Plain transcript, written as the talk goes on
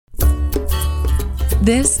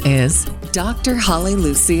This is Dr. Holly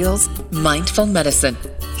Lucille's Mindful Medicine.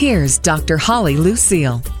 Here's Dr. Holly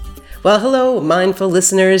Lucille. Well, hello, mindful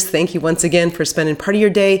listeners. Thank you once again for spending part of your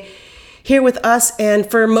day here with us. And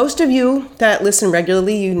for most of you that listen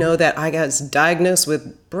regularly, you know that I was diagnosed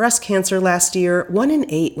with breast cancer last year. 1 in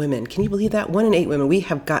 8 women. Can you believe that? 1 in 8 women. We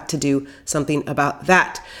have got to do something about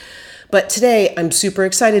that. But today I'm super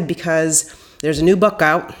excited because there's a new book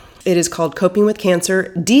out. It is called Coping with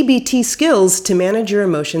Cancer, DBT Skills to Manage Your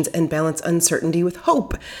Emotions and Balance Uncertainty with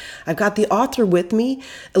Hope. I've got the author with me,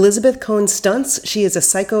 Elizabeth Cohen-Stuntz. She is a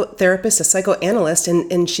psychotherapist, a psychoanalyst,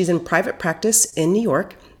 and she's in private practice in New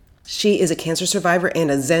York. She is a cancer survivor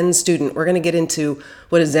and a Zen student. We're going to get into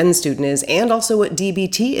what a Zen student is and also what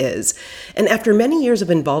DBT is. And after many years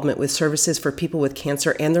of involvement with services for people with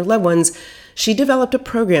cancer and their loved ones, she developed a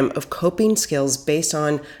program of coping skills based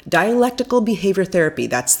on dialectical behavior therapy.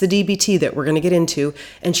 That's the DBT that we're going to get into.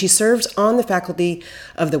 And she serves on the faculty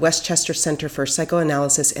of the Westchester Center for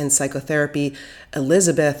Psychoanalysis and Psychotherapy.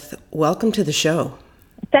 Elizabeth, welcome to the show.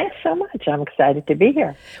 Thanks so much. I'm excited to be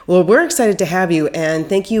here. Well, we're excited to have you, and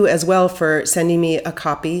thank you as well for sending me a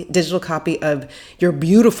digital copy of your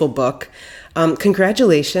beautiful book.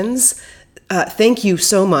 Congratulations. Thank you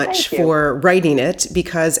so much for writing it,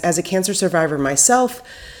 because as a cancer survivor myself,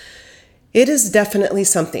 it is definitely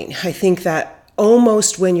something. I think that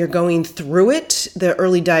almost when you're going through it, the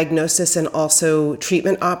early diagnosis and also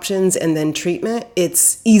treatment options and then treatment,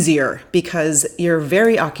 it's easier because you're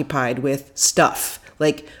very occupied with stuff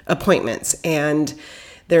like appointments, and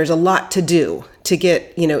there's a lot to do to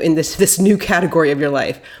get, in this new category of your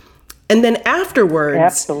life. And then afterwards,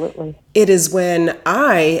 absolutely, it is when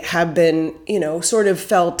I have been, sort of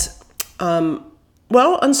felt,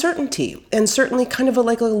 uncertainty, and certainly kind of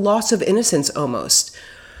like a loss of innocence almost.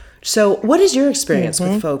 So what is your experience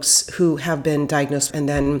with folks who have been diagnosed and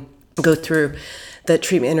then go through the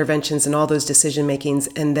treatment interventions and all those decision makings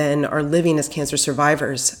and then are living as cancer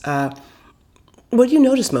survivors? What do you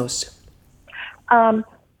notice most?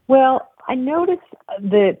 Well, I notice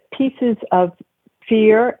the pieces of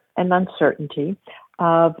fear and uncertainty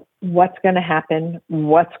of what's going to happen,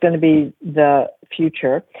 what's going to be the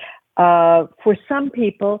future. For some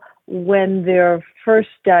people, when they're first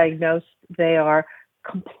diagnosed, they are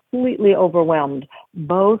completely overwhelmed,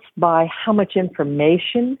 both by how much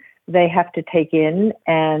information they have to take in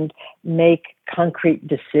and make concrete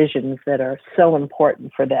decisions that are so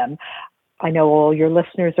important for them. I know all your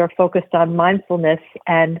listeners are focused on mindfulness,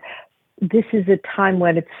 and this is a time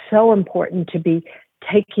when it's so important to be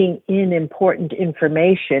taking in important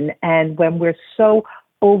information. And when we're so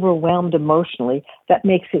overwhelmed emotionally, that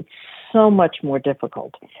makes it so much more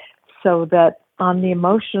difficult. So that on the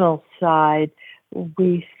emotional side,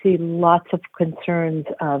 we see lots of concerns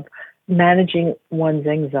of managing one's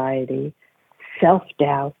anxiety,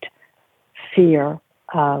 self-doubt, fear,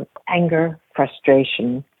 anger,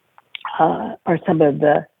 frustration, are some of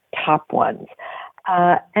the top ones.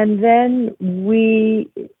 And then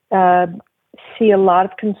we see a lot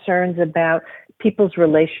of concerns about people's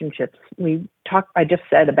relationships. I just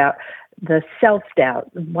said about the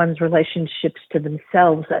self-doubt, one's relationships to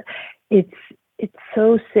themselves. It's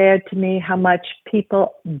so sad to me how much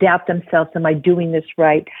people doubt themselves. Am I doing this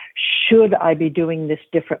right? Should I be doing this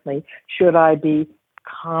differently? Should I be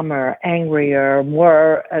calmer, angrier,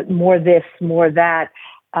 more this, more that?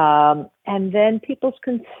 And then people's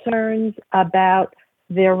concerns about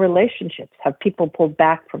their relationships. Have people pulled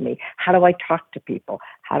back from me? How do I talk to people?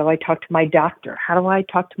 How do I talk to my doctor? How do I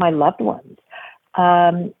talk to my loved ones?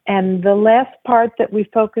 And the last part that we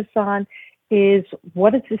focus on is,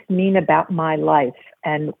 what does this mean about my life?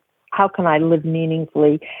 And how can I live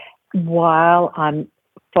meaningfully while I'm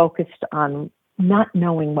focused on not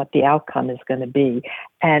knowing what the outcome is going to be?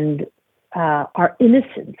 And our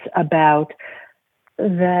innocence about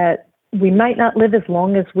that we might not live as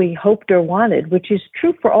long as we hoped or wanted, which is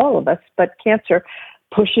true for all of us, but cancer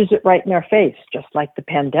pushes it right in our face, just like the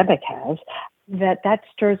pandemic has, that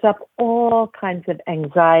stirs up all kinds of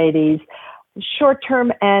anxieties,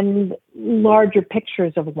 short-term and larger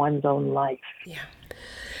pictures of one's own life. Yeah.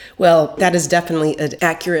 Well, that is definitely an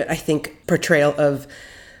accurate, I think, portrayal of,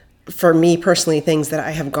 for me personally, things that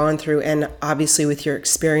I have gone through. And obviously with your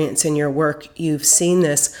experience in your work, you've seen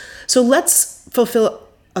this. So let's fulfill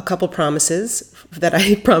a couple promises that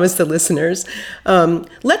I promised the listeners.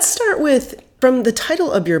 Let's start with, from the title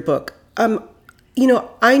of your book. I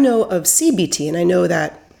know of CBT, and I know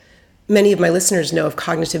that many of my listeners know of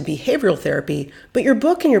cognitive behavioral therapy, but your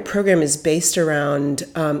book and your program is based around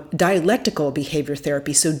dialectical behavior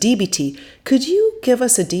therapy, so DBT. Could you give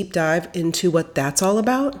us a deep dive into what that's all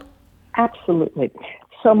about? Absolutely.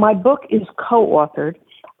 So my book is co-authored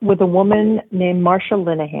with a woman named Marsha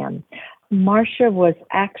Linehan. Marsha was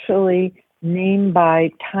actually named by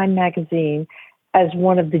Time magazine as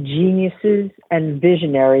one of the geniuses and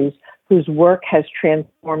visionaries whose work has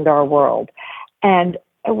transformed our world. And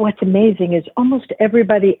what's amazing is almost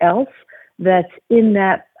everybody else that's in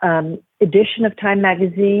that edition of Time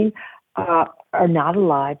magazine are not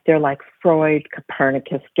alive. They're like Freud,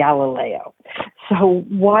 Copernicus, Galileo. So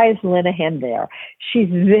why is Linehan there? She's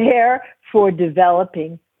there for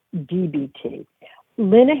developing DBT.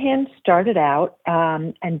 Linehan started out,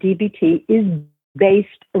 and DBT is based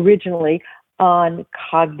originally on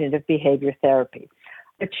cognitive behavior therapy.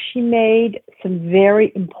 But she made some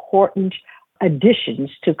very important additions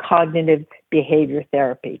to cognitive behavior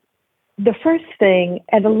therapy. The first thing,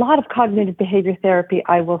 and a lot of cognitive behavior therapy,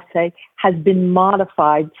 I will say, has been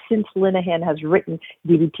modified since Linehan has written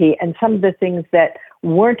DBT, and some of the things that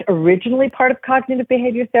weren't originally part of cognitive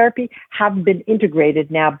behavior therapy have been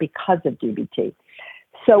integrated now because of DBT.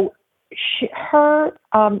 So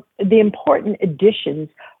the important additions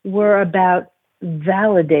were about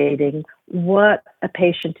validating what a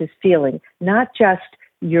patient is feeling, not just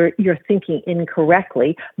you're thinking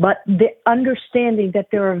incorrectly, but the understanding that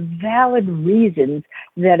there are valid reasons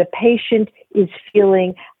that a patient is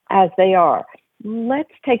feeling as they are.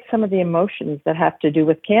 Let's take some of the emotions that have to do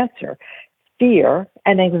with cancer. Fear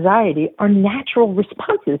and anxiety are natural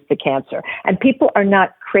responses to cancer, and people are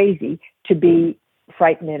not crazy to be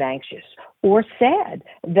frightened and anxious or sad.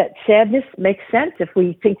 That sadness makes sense if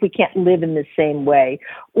we think we can't live in the same way,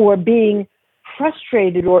 or being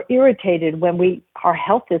frustrated or irritated when our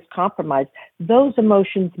health is compromised. Those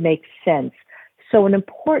emotions make sense. So an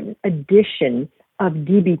important addition of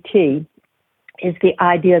DBT is the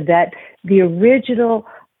idea that the original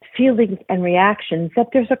feelings and reactions, that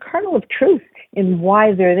there's a kernel of truth in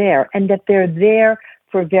why they're there, and that they're there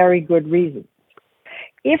for very good reasons.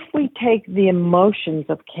 If we take the emotions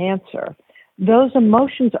of cancer, those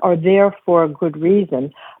emotions are there for a good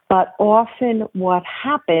reason, but often what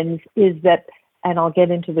happens is that, and I'll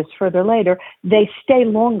get into this further later, they stay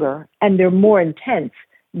longer and they're more intense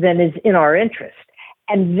than is in our interest.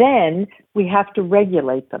 And then we have to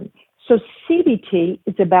regulate them. So CBT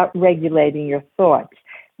is about regulating your thoughts.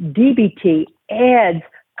 DBT adds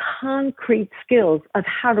concrete skills of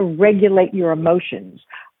how to regulate your emotions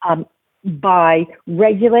by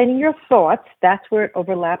regulating your thoughts. That's where it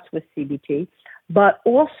overlaps with CBT, but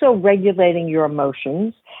also regulating your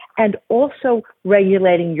emotions and also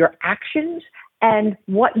regulating your actions and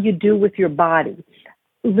what you do with your body.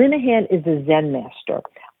 Linehan is a Zen master,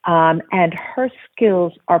 and her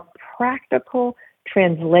skills are practical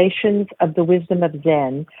translations of the wisdom of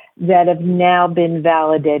Zen that have now been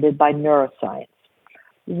validated by neuroscience.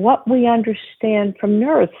 What we understand from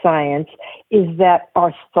neuroscience is that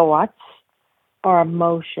our thoughts, our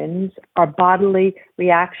emotions, our bodily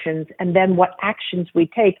reactions, and then what actions we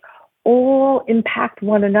take all impact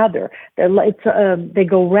one another. They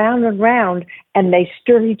go round and round, and they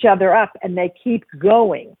stir each other up, and they keep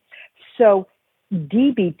going. So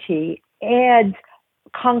DBT adds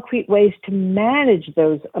concrete ways to manage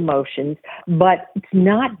those emotions, but it's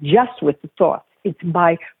not just with the thoughts. It's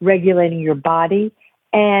by regulating your body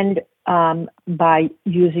and by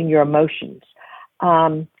using your emotions.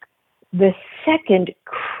 The second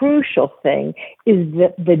crucial thing is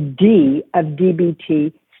that the D of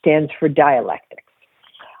DBT stands for dialectics.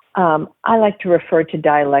 I like to refer to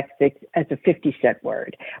dialectics as a 50-cent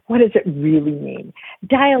word. What does it really mean?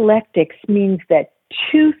 Dialectics means that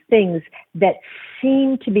two things that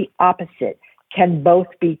seem to be opposite can both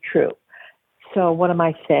be true. So what am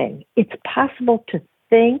I saying? It's possible to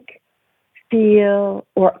think, feel,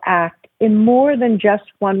 or act in more than just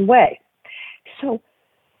one way. So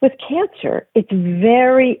with cancer, it's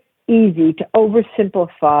very easy to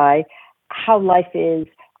oversimplify how life is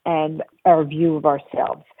and our view of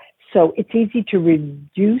ourselves. So it's easy to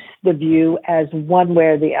reduce the view as one way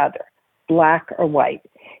or the other, black or white.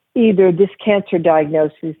 Either this cancer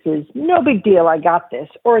diagnosis is no big deal, I got this,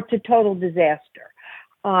 or it's a total disaster.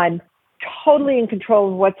 I'm totally in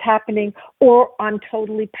control of what's happening, or I'm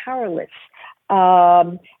totally powerless.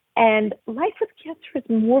 And life with cancer is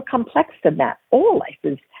more complex than that. All life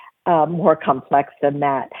is more complex than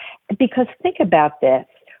that. Because think about this.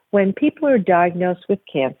 When people are diagnosed with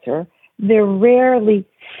cancer, they're rarely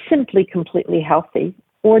simply completely healthy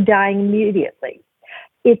or dying immediately.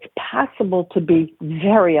 It's possible to be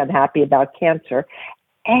very unhappy about cancer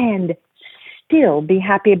and still be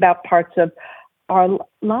happy about parts of our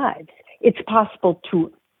lives. It's possible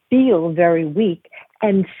to feel very weak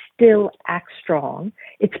and still act strong.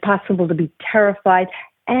 It's possible to be terrified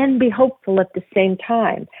and be hopeful at the same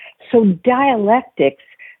time. So dialectics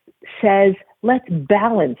says, let's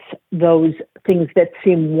balance those things that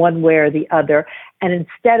seem one way or the other. And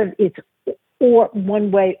instead of it's or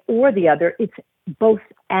one way or the other, it's both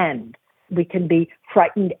and. We can be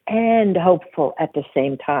frightened and hopeful at the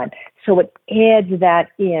same time. So it adds that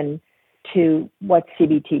in to what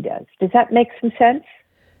CBT does. Does that make some sense?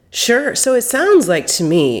 Sure. So it sounds like to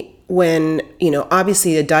me when,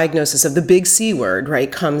 obviously a diagnosis of the big C word, right,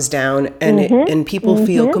 comes down and and people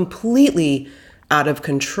feel completely out of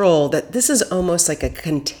control, that this is almost like a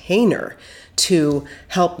container to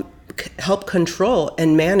help control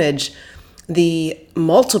and manage the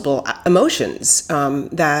multiple emotions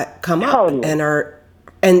that come up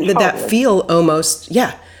and that feel almost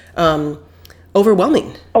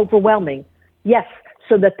overwhelming. Overwhelming, yes,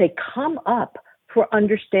 so that they come up for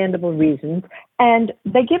understandable reasons, and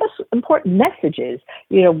they give us important messages.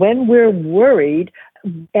 When we're worried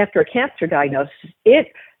after a cancer diagnosis,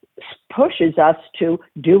 it pushes us to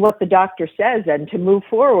do what the doctor says and to move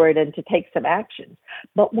forward and to take some action.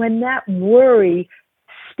 But when that worry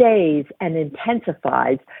stays and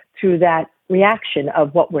intensifies through that reaction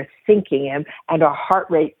of what we're thinking and our heart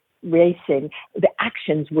rate racing, the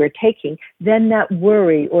actions we're taking, then that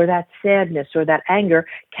worry or that sadness or that anger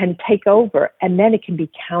can take over, and then it can be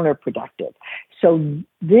counterproductive. So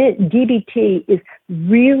the DBT is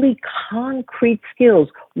really concrete skills,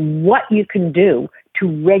 what you can do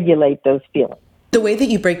to regulate those feelings. The way that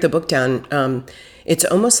you break the book down, it's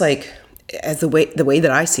almost like, as the way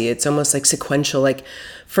that I see it, it's almost like sequential, like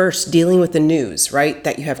first dealing with the news, right,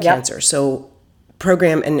 that you have cancer. So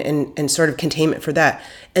program and sort of containment for that.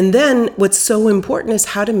 And then what's so important is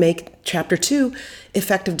how to make chapter 2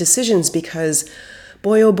 effective decisions, because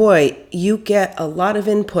boy, oh boy, you get a lot of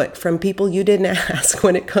input from people you didn't ask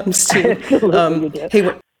when it comes to,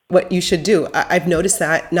 hey, what you should do. I've noticed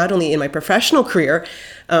that not only in my professional career,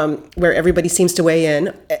 where everybody seems to weigh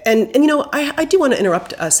in. And I do want to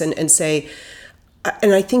interrupt us and say,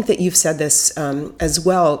 and I think that you've said this as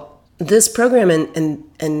well, this program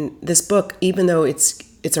and this book, even though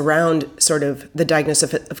it's around sort of the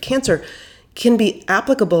diagnosis of cancer, can be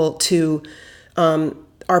applicable to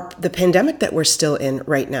the pandemic that we're still in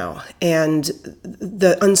right now, and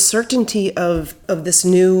the uncertainty of this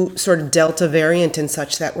new sort of Delta variant and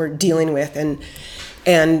such that we're dealing with.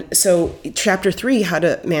 And so chapter 3, how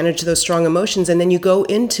to manage those strong emotions. And then you go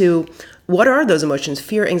into what are those emotions?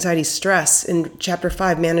 Fear, anxiety, stress. In chapter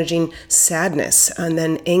 5, managing sadness, and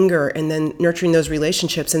then anger, and then nurturing those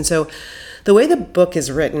relationships. And so the way the book is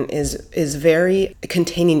written is very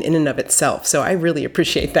containing in and of itself. So I really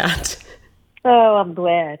appreciate that. Oh, I'm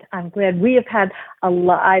glad. We have had a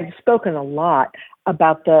lot. I've spoken a lot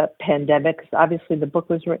about the pandemic. Obviously, the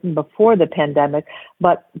book was written before the pandemic,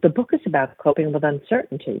 but the book is about coping with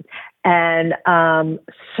uncertainty. And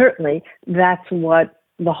certainly that's what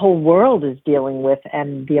the whole world is dealing with,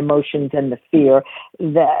 and the emotions and the fear,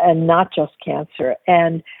 and not just cancer.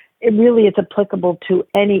 And it really is applicable to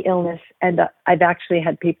any illness. And I've actually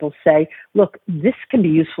had people say, look, this can be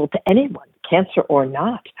useful to anyone, cancer or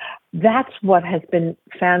not. That's what has been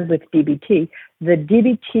found with DBT. The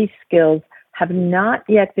DBT skills have not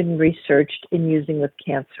yet been researched in using with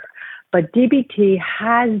cancer, but DBT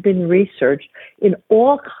has been researched in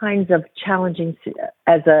all kinds of challenging,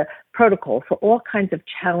 as a protocol for all kinds of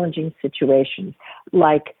challenging situations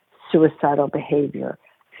like suicidal behavior,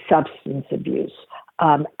 substance abuse,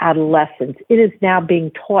 adolescence. It is now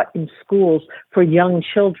being taught in schools for young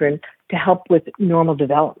children to help with normal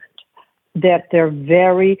development. That they're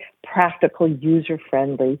very practical,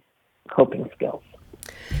 user-friendly coping skills.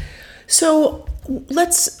 So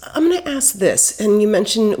I'm going to ask this, and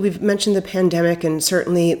we've mentioned the pandemic, and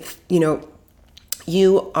certainly,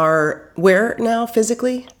 you are where now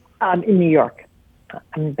physically? In New York.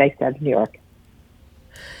 I'm based out of New York.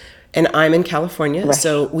 And I'm in California, right.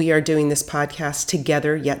 So we are doing this podcast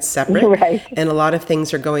together yet separate. Right. And a lot of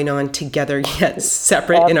things are going on together yet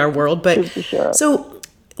separate in our world. But sure. So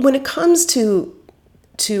when it comes to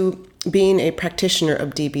being a practitioner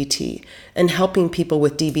of DBT and helping people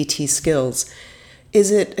with DBT skills,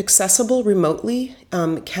 is it accessible remotely?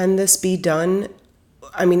 Can this be done?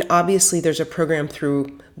 I mean, obviously there's a program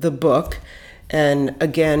through the book. And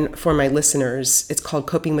again, for my listeners, it's called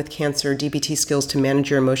Coping with Cancer, DBT Skills to Manage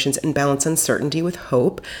Your Emotions and Balance Uncertainty with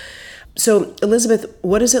Hope. So, Elizabeth,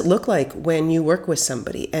 what does it look like when you work with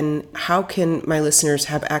somebody? And how can my listeners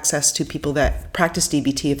have access to people that practice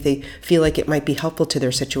DBT if they feel like it might be helpful to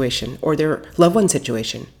their situation or their loved one's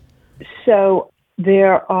situation? So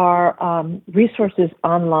there are resources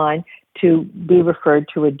online to be referred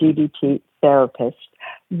to a DBT therapist.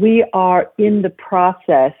 we are in the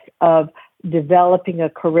process of developing a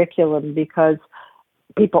curriculum because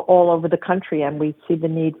people all over the country, and we see the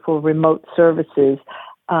need for remote services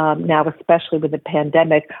now, especially with the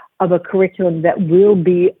pandemic, of a curriculum that will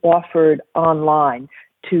be offered online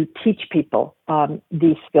to teach people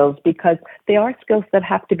these skills, because they are skills that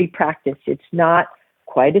have to be practiced. It's not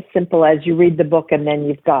quite as simple as you read the book and then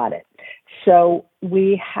you've got it. So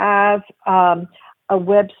we have a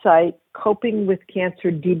website,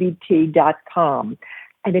 copingwithcancerdbt.com.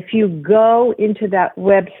 And if you go into that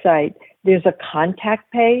website, there's a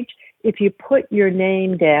contact page. If you put your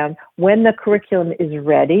name down, when the curriculum is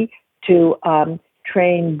ready to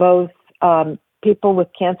train both people with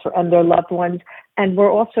cancer and their loved ones, and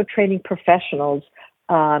we're also training professionals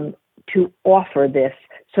to offer this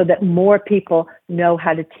so that more people know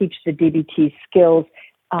how to teach the DBT skills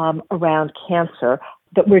around cancer,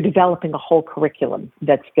 that we're developing a whole curriculum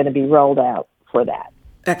that's going to be rolled out for that.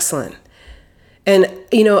 Excellent. And,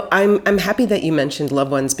 I'm happy that you mentioned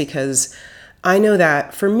loved ones, because I know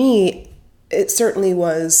that for me, it certainly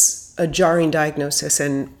was a jarring diagnosis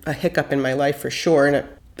and a hiccup in my life for sure, and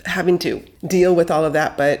having to deal with all of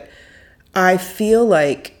that. But I feel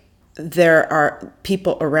like there are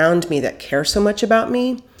people around me that care so much about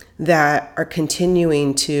me that are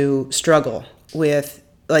continuing to struggle with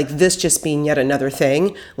like this just being yet another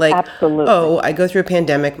thing. Like, absolutely. Oh, I go through a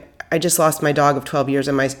pandemic. I just lost my dog of 12 years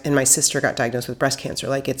and my sister got diagnosed with breast cancer.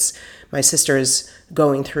 Like my sister is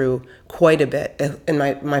going through quite a bit, and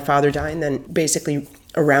my father died then basically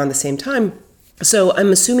around the same time. So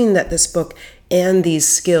I'm assuming that this book and these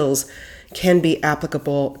skills can be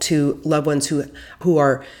applicable to loved ones who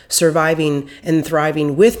are surviving and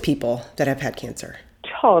thriving with people that have had cancer.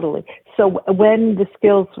 Totally. So when the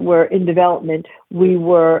skills were in development, we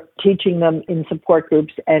were teaching them in support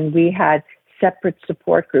groups, and we had separate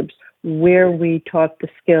support groups where we taught the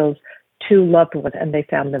skills to loved ones, and they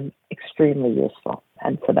found them extremely useful.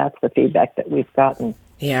 And so that's the feedback that we've gotten.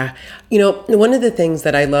 Yeah. One of the things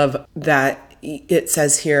that I love that it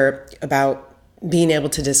says here about being able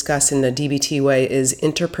to discuss in the DBT way is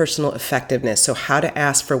interpersonal effectiveness. So how to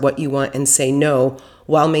ask for what you want and say no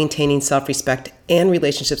while maintaining self-respect and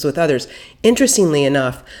relationships with others. Interestingly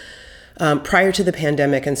enough, prior to the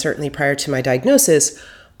pandemic and certainly prior to my diagnosis,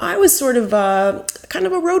 I was sort of kind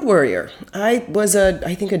of a road warrior. I was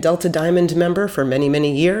I think a Delta Diamond member for many,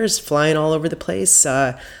 many years, flying all over the place,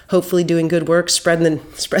 hopefully doing good work, spreading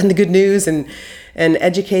the good news and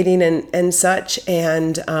educating and such.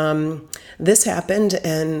 And this happened,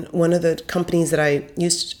 and one of the companies that I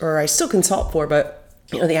still consult for, but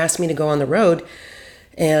they asked me to go on the road,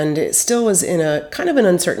 and it still was in a kind of an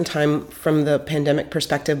uncertain time from the pandemic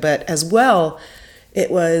perspective, but as well, it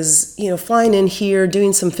was, flying in here,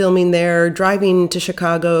 doing some filming there, driving to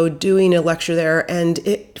Chicago, doing a lecture there. And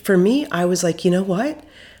for me, I was like, you know what?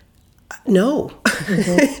 No.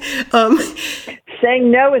 Mm-hmm.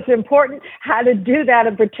 Saying no is important. How to do that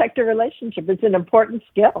and protect a relationship is an important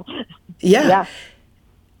skill. Yeah.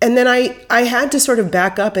 And then I had to sort of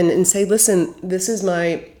back up and say, listen, this is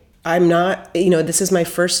my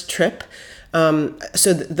first trip.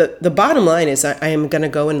 So the bottom line is I am going to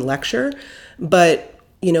go and lecture. But,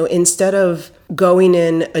 instead of going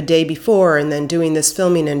in a day before and then doing this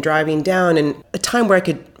filming and driving down, and a time where I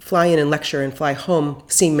could fly in and lecture and fly home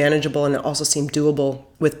seemed manageable, and it also seemed doable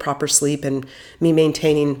with proper sleep and me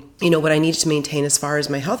maintaining, what I needed to maintain as far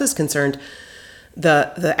as my health is concerned,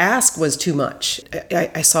 the ask was too much.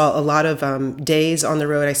 I saw a lot of days on the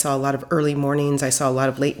road. I saw a lot of early mornings. I saw a lot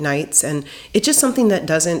of late nights. And it's just something that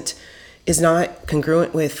is not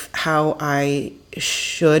congruent with how I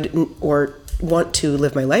should or want to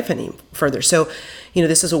live my life any further. So,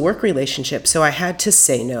 this is a work relationship. So I had to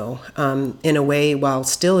say no in a way while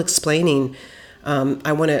still explaining,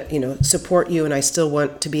 I want to, support you, and I still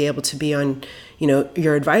want to be able to be on,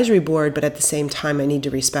 your advisory board, but at the same time, I need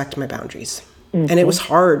to respect my boundaries. Mm-hmm. And it was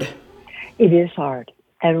hard. It is hard.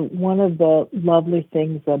 And one of the lovely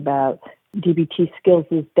things about DBT skills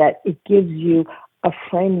is that it gives you a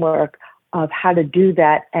framework of how to do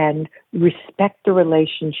that and respect the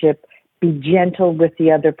relationship, be gentle with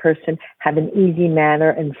the other person, have an easy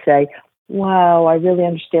manner, and say, wow, I really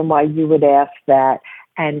understand why you would ask that,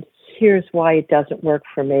 and here's why it doesn't work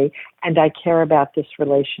for me, and I care about this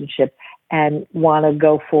relationship and want to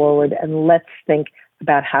go forward, and let's think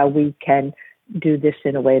about how we can do this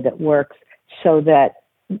in a way that works, so that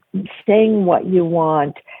saying what you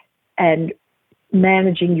want and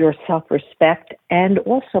managing your self-respect and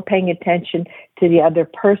also paying attention to the other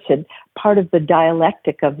person. Part of the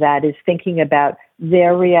dialectic of that is thinking about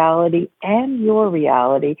their reality and your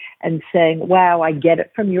reality and saying, wow, I get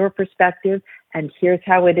it from your perspective, and here's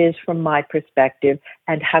how it is from my perspective,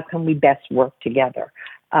 and how can we best work together?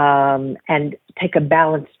 And take a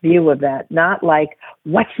balanced view of that, not like,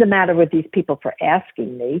 what's the matter with these people for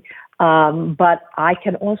asking me? But I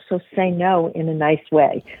can also say no in a nice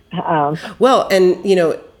way. Well, and,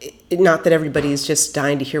 not that everybody's just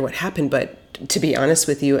dying to hear what happened, but to be honest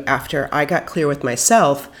with you, after I got clear with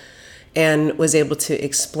myself and was able to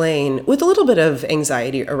explain with a little bit of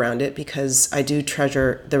anxiety around it, because I do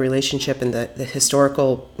treasure the relationship and the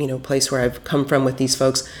historical, place where I've come from with these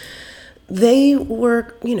folks. They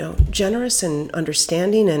were, generous and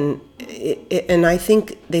understanding, and I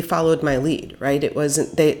think they followed my lead, right? It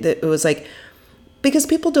wasn't, it was like, because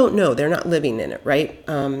people don't know, they're not living in it, right?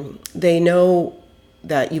 They know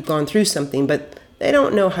that you've gone through something, but they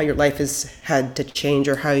don't know how your life has had to change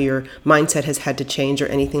or how your mindset has had to change or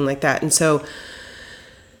anything like that. And so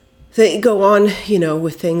they go on,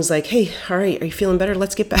 with things like, hey, all right, are you feeling better?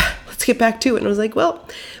 Let's get back to it. And I was like, well,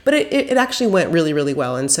 but it actually went really, really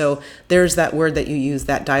well. And so there's that word that you use,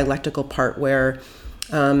 that dialectical part, where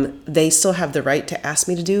they still have the right to ask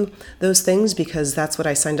me to do those things because that's what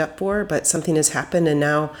I signed up for. But something has happened, and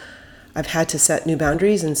now I've had to set new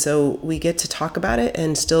boundaries. And so we get to talk about it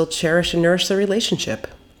and still cherish and nourish the relationship.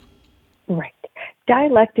 Right.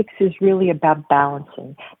 Dialectics is really about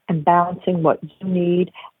balancing, and balancing what you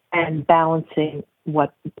need and balancing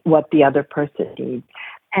what the other person needs.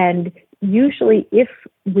 And usually,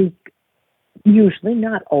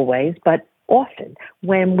 not always, but often,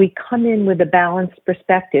 when we come in with a balanced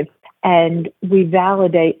perspective and we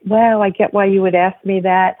validate, well, I get why you would ask me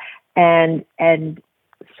that, and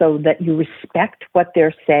so that you respect what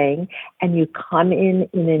they're saying and you come in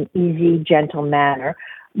an easy, gentle manner,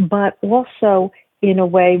 but also in a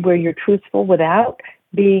way where you're truthful without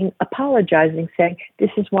being apologizing, saying,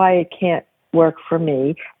 this is why it can't work for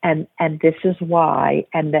me, and this is why,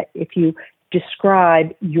 and that if you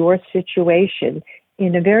describe your situation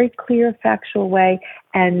in a very clear, factual way,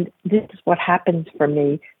 and this is what happens for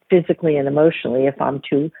me physically and emotionally if I'm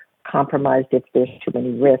too compromised, if there's too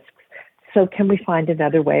many risks. So can we find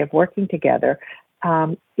another way of working together?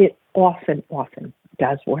 It often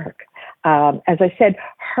does work. As I said,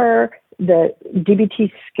 the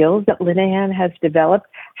DBT skills that Linehan has developed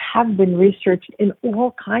have been researched in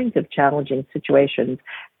all kinds of challenging situations,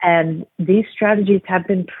 and these strategies have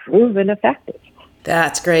been proven effective.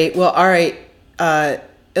 That's great. Well, all right.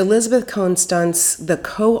 Elizabeth Cohn-Stuntz, the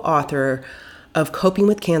co-author of Coping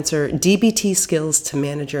with Cancer, DBT Skills to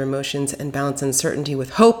Manage Your Emotions and Balance Uncertainty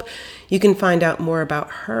with Hope. You can find out more about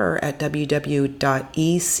her at www.ecstunts,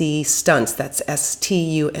 that's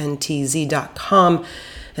stuntz.com.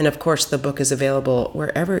 And of course, the book is available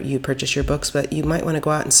wherever you purchase your books, but you might want to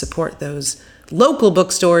go out and support those local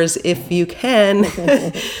bookstores if you can.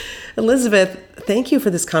 Elizabeth, thank you for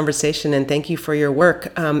this conversation, and thank you for your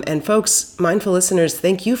work. And folks, mindful listeners,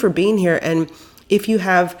 thank you for being here. And if you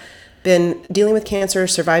have been dealing with cancer,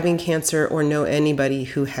 surviving cancer, or know anybody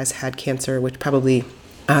who has had cancer, which probably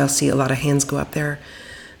I'll see a lot of hands go up there,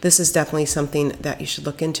 this is definitely something that you should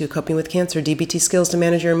look into. Coping with Cancer, DBT Skills to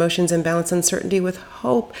Manage Your Emotions and Balance Uncertainty with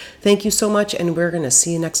Hope. Thank you so much, and we're going to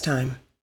see you next time.